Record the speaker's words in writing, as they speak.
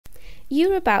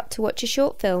You're about to watch a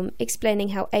short film explaining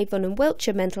how Avon and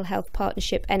Wiltshire Mental Health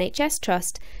Partnership NHS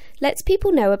Trust lets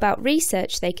people know about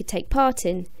research they could take part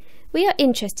in. We are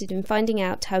interested in finding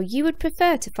out how you would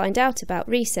prefer to find out about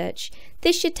research.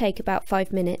 This should take about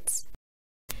 5 minutes.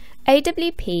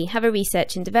 AWP have a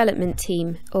research and development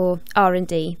team, or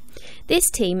R&D. This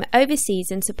team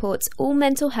oversees and supports all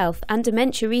mental health and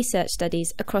dementia research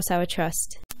studies across our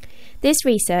trust. This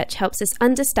research helps us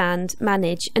understand,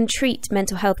 manage and treat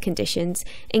mental health conditions,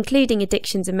 including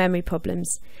addictions and memory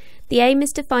problems. The aim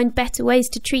is to find better ways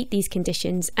to treat these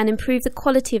conditions and improve the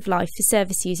quality of life for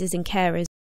service users and carers.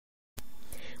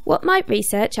 What might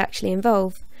research actually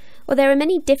involve? Well, there are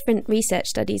many different research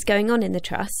studies going on in the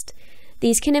Trust.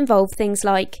 These can involve things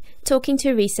like talking to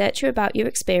a researcher about your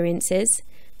experiences,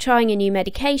 trying a new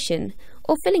medication,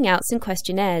 or filling out some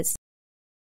questionnaires.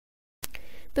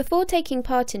 Before taking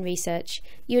part in research,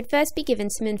 you would first be given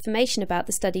some information about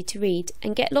the study to read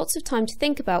and get lots of time to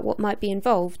think about what might be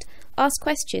involved, ask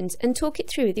questions and talk it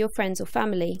through with your friends or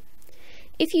family.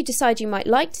 If you decide you might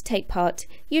like to take part,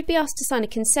 you'd be asked to sign a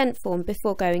consent form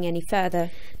before going any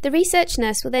further. The research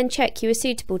nurse will then check you are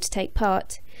suitable to take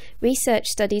part. Research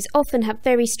studies often have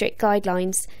very strict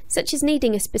guidelines, such as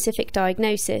needing a specific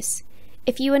diagnosis.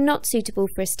 If you are not suitable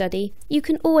for a study, you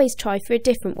can always try for a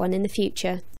different one in the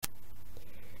future.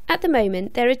 At the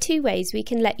moment, there are 2 ways we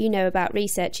can let you know about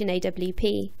research in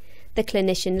AWP: the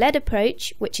clinician-led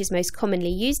approach, which is most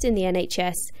commonly used in the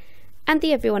NHS, and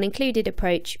the everyone included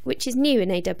approach, which is new in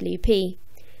AWP.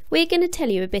 We're going to tell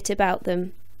you a bit about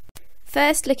them.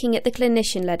 First, looking at the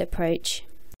clinician-led approach.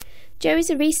 Jo is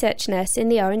a research nurse in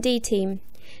the R&D team.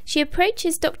 She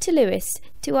approaches Dr. Lewis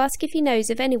to ask if he knows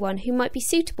of anyone who might be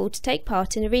suitable to take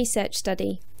part in a research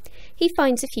study. He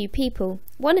finds a few people.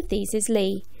 One of these is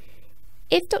Lee.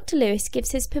 If Dr. Lewis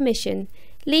gives his permission,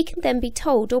 Lee can then be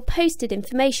told or posted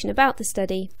information about the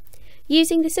study.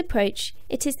 Using this approach,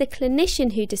 it is the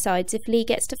clinician who decides if Lee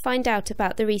gets to find out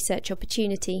about the research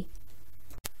opportunity.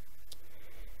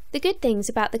 The good things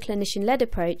about the clinician-led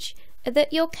approach are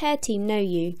that your care team know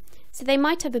you, so they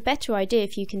might have a better idea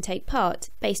if you can take part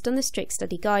based on the strict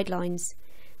study guidelines.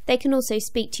 They can also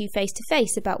speak to you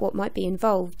face-to-face about what might be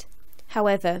involved.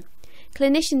 However,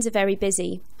 clinicians are very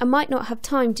busy and might not have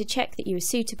time to check that you are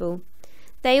suitable.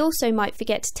 They also might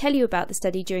forget to tell you about the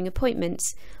study during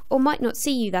appointments, or might not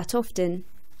see you that often.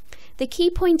 The key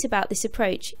point about this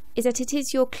approach is that it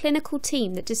is your clinical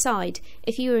team that decide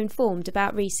if you are informed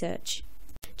about research.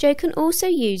 Jo can also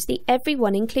use the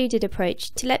everyone included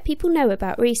approach to let people know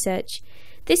about research.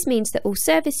 This means that all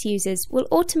service users will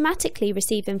automatically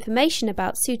receive information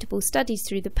about suitable studies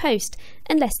through the post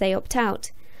unless they opt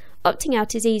out. Opting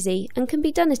out is easy and can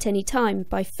be done at any time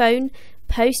by phone,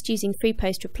 post using free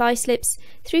post reply slips,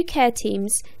 through care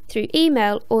teams, through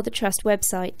email or the Trust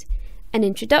website. An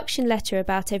introduction letter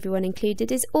about everyone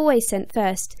included is always sent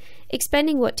first,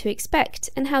 explaining what to expect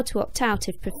and how to opt out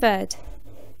if preferred.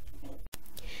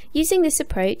 Using this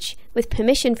approach, with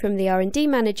permission from the R&D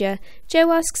manager,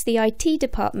 Jo asks the IT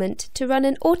department to run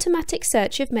an automatic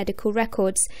search of medical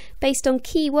records based on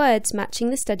keywords matching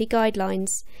the study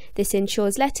guidelines. This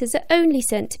ensures letters are only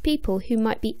sent to people who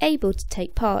might be able to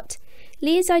take part.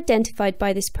 Lee is identified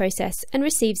by this process and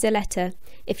receives a letter.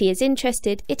 If he is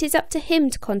interested, it is up to him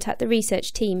to contact the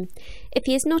research team. If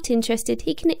he is not interested,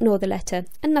 he can ignore the letter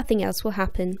and nothing else will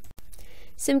happen.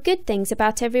 Some good things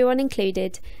about everyone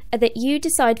included are that you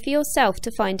decide for yourself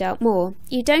to find out more.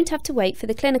 You don't have to wait for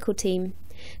the clinical team.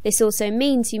 This also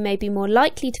means you may be more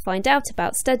likely to find out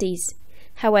about studies.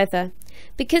 However,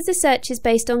 because the search is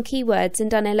based on keywords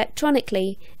and done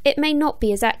electronically, it may not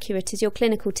be as accurate as your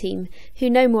clinical team, who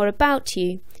know more about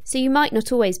you, so you might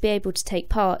not always be able to take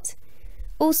part.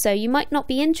 Also, you might not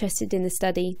be interested in the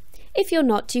study. If you're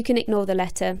not, you can ignore the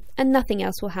letter, and nothing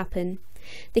else will happen.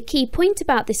 The key point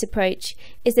about this approach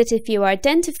is that if you are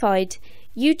identified,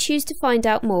 you choose to find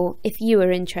out more if you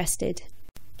are interested.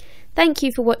 Thank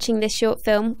you for watching this short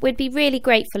film. We'd be really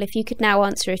grateful if you could now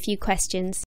answer a few questions.